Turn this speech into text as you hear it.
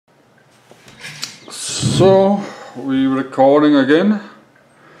So we're recording again.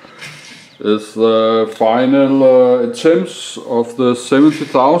 It's the final attempts of the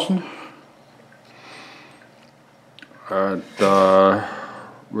 70,000, and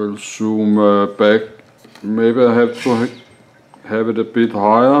we'll zoom back. Maybe I have to have it a bit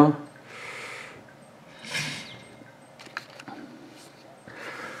higher.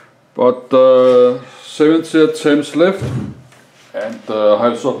 But 70 attempts left, and I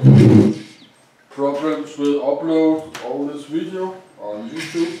have some problems with upload all this video on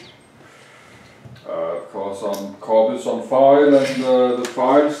YouTube. Because some copies on file and the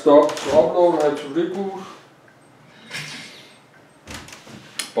file stops upload, I had to reboot.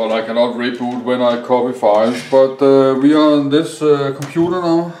 But I cannot reboot when I copy files. But we are on this computer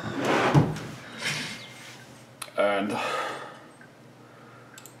now. And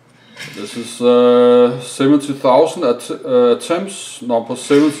this is 70,000 attempts, number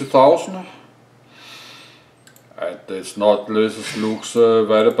 70,000. And it's not, this looks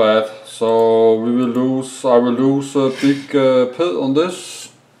very bad, so I will lose a big pit on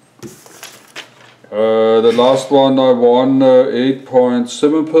this. The last one I won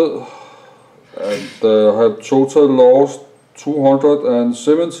 8.7 pit, and I have total lost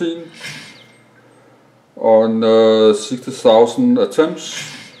 217 on 60,000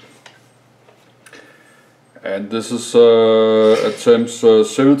 attempts. And this is attempts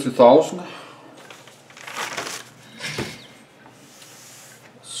 70,000.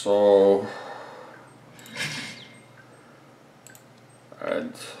 So,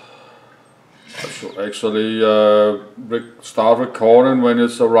 and I should actually start recording when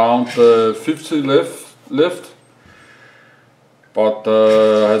it's around 50 left. But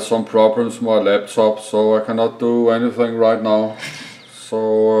I had some problems with my laptop, so I cannot do anything right now.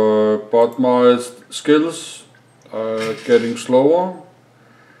 So, but my skills are getting slower.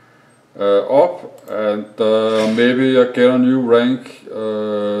 Up, and maybe I get a new rank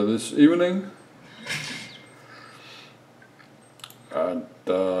this evening, and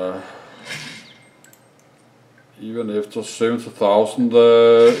even after 70,000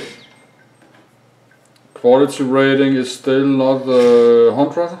 quality rating is still not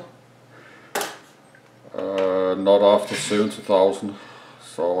 100, not after 70,000,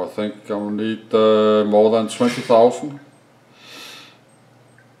 so I think I will need more than 20,000.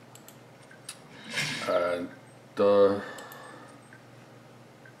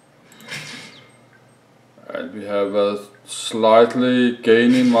 And we have slightly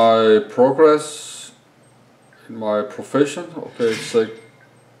gaining my progress in my profession. Okay, it's like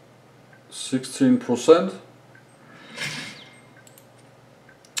 16%,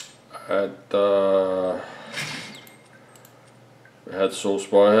 and we had so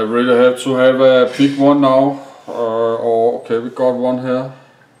small. I really have to have a big one now. Okay, we got one here.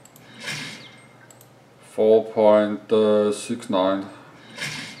 4.69,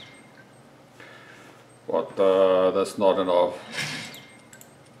 but that's not enough.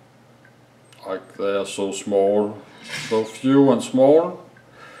 Like, they are so small, so few and small.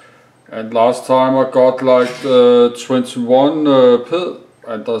 And last time I got like 21 pit,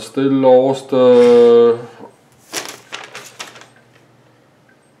 and I still lost.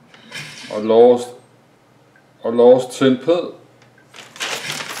 I lost 10 pit.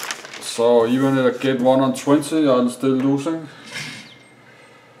 So even if I get 1 on 20, I'm still losing.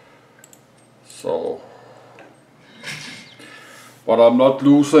 So, but I'm not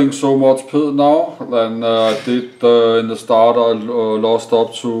losing so much pit now than I did in the start. I lost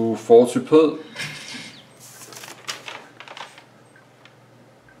up to 40 pit.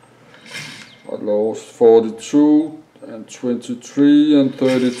 I lost 42 and 23 and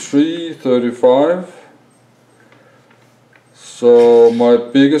 33, 35. So my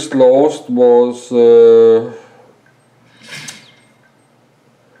biggest loss was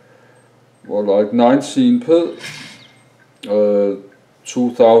like 19 pit,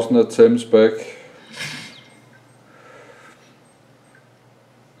 2,000 attempts back.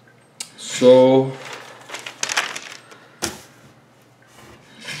 So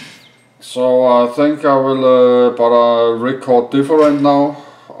I think I will, but I record different now.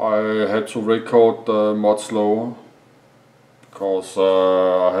 I had to record much slower, because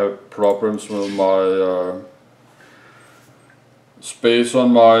I have problems with my space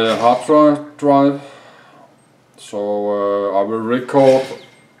on my hard drive. So I will record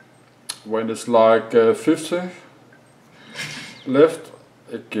when it's like 50 left.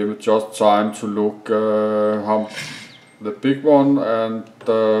 It gives just time to look how the big one and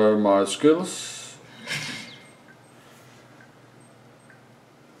my skills.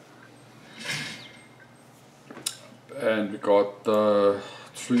 And we got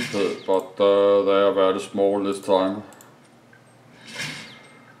 3 ped, but they are very small this time.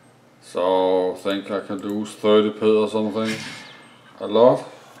 So I think I can do 30 ped or something. A lot.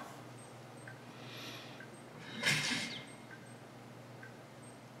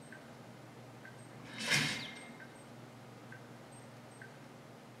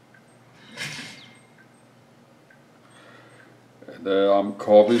 And I'm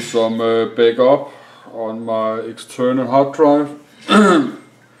copying some backup on my external hard drive.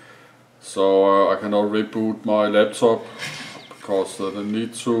 So I cannot reboot my laptop because the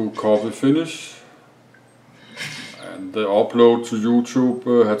need to copy finish, and the upload to YouTube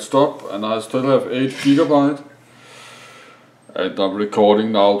had stopped, and I still have 8 GB, and I'm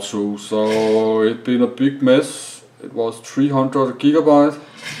recording now too, so it's been a big mess. It was 300 GB,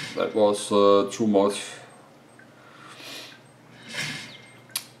 that was too much.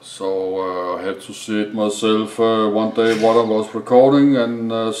 So I had to sit myself one day what I was recording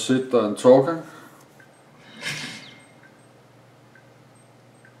and sit and talking.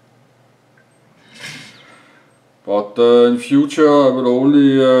 But in future I will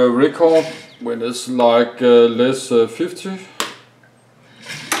only record when it's like less 50.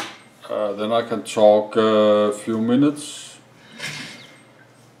 Then I can talk a few minutes,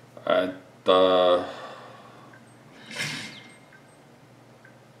 and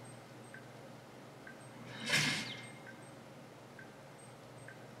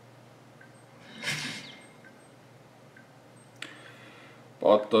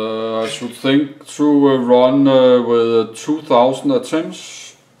but I should think to run with 2000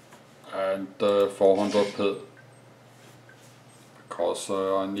 attempts and 400 ped, because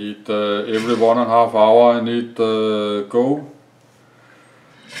I need every 1.5 hour I need go.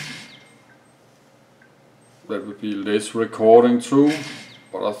 That would be less recording too,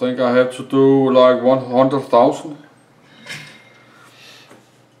 but I think I have to do like 100,000.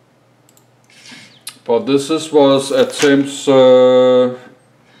 But this was attempts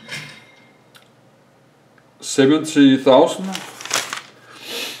 70,000.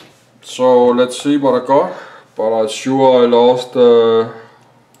 So let's see what I got. But I'm sure I lost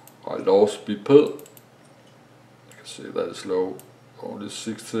bped. You can see that is low, only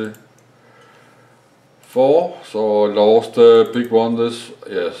 64. So I lost a big one. Yes,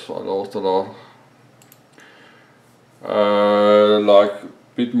 I lost a lot. Like a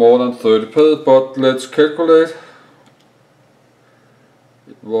bit more than 30 ped, but let's calculate.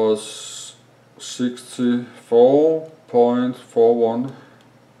 It was 64.41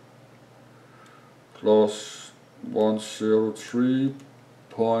 plus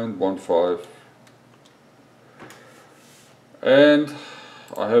 103.15, and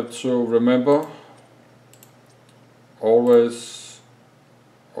I have to remember always,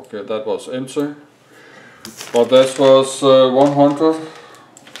 okay, that was empty, but that was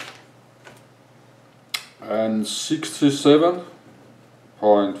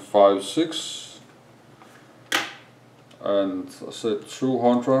 167.56, and I said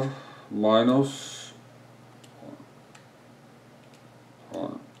 200 minus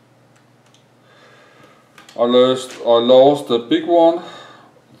I lost the big one,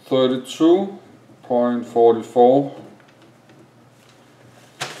 32.44.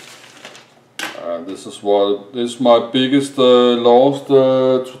 This is my biggest loss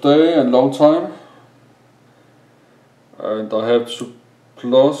today and long time. And I have to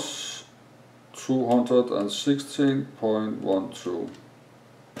plus 216.12.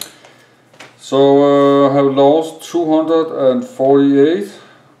 So I have lost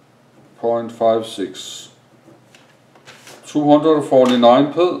 248.56.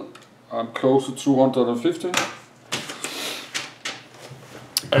 249 ped. I'm close to 250.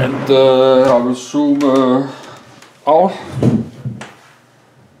 And I will zoom out.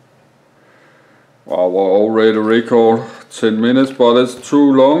 Wow, I already record 10 minutes, but it's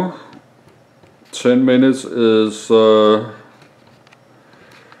too long. 10 minutes is but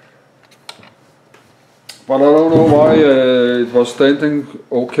I don't know why it was standing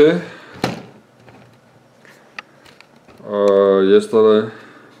okay yesterday.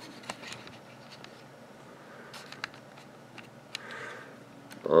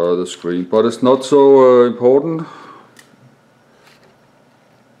 The screen, but it's not so important.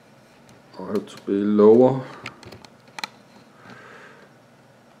 I have to be lower.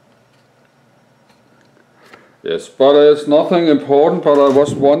 Yes, but it's nothing important, but I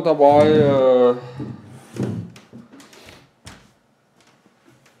was wonder why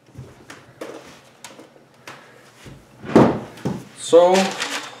so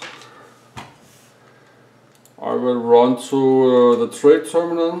I will run to the trade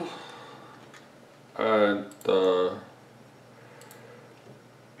terminal and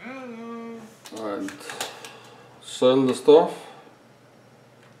and sell the stuff.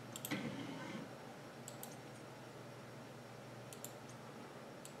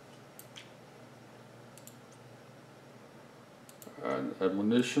 And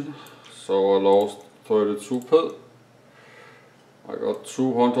ammunition, so I lost 32 pit. I got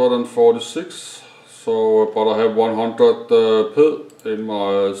 246, so but I have 100 pit in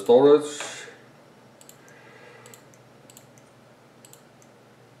my storage.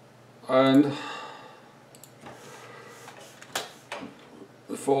 And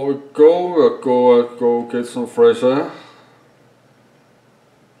before we go, I go get some fresh air.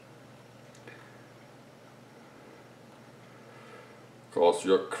 Because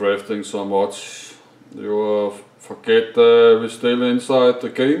you're crafting so much, you forget we're still inside the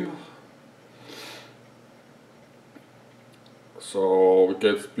game. So we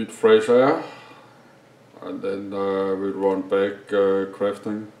get a bit fresh air, and then we run back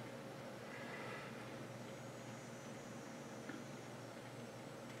crafting.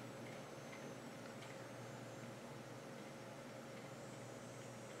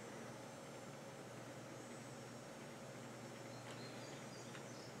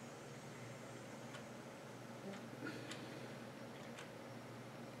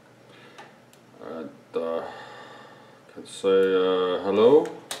 And can say hello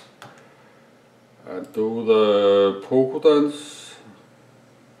and do the polka dance.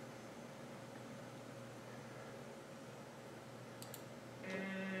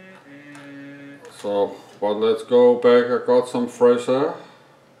 So, but let's go back. I got some fresh air,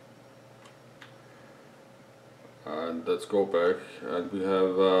 and let's go back, and we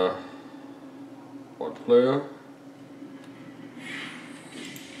have one player.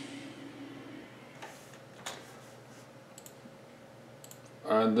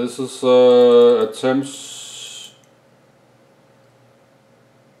 And this is Attempts,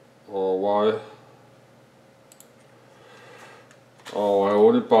 or why? Oh, I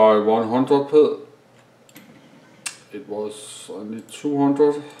only buy 100 pit. It was only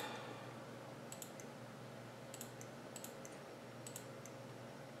 200.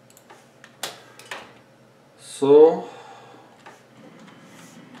 So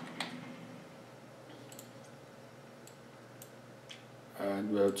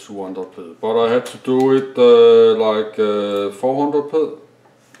and we have 200 pit, but I had to do it like 400 pit,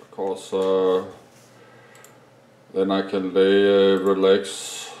 because then I can lay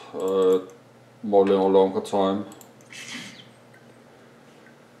relax more longer time.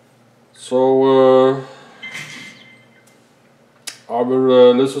 So I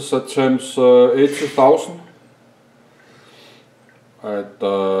will this is Attempts 80,000, and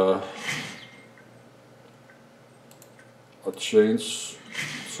I change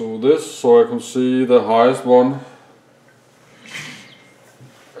to this so I can see the highest one,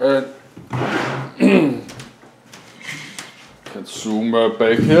 and can zoom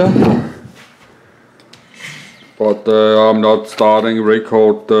back here, but I'm not starting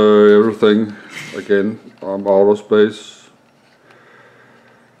record everything again. I'm out of space,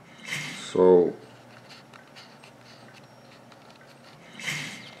 so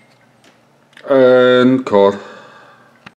and cut.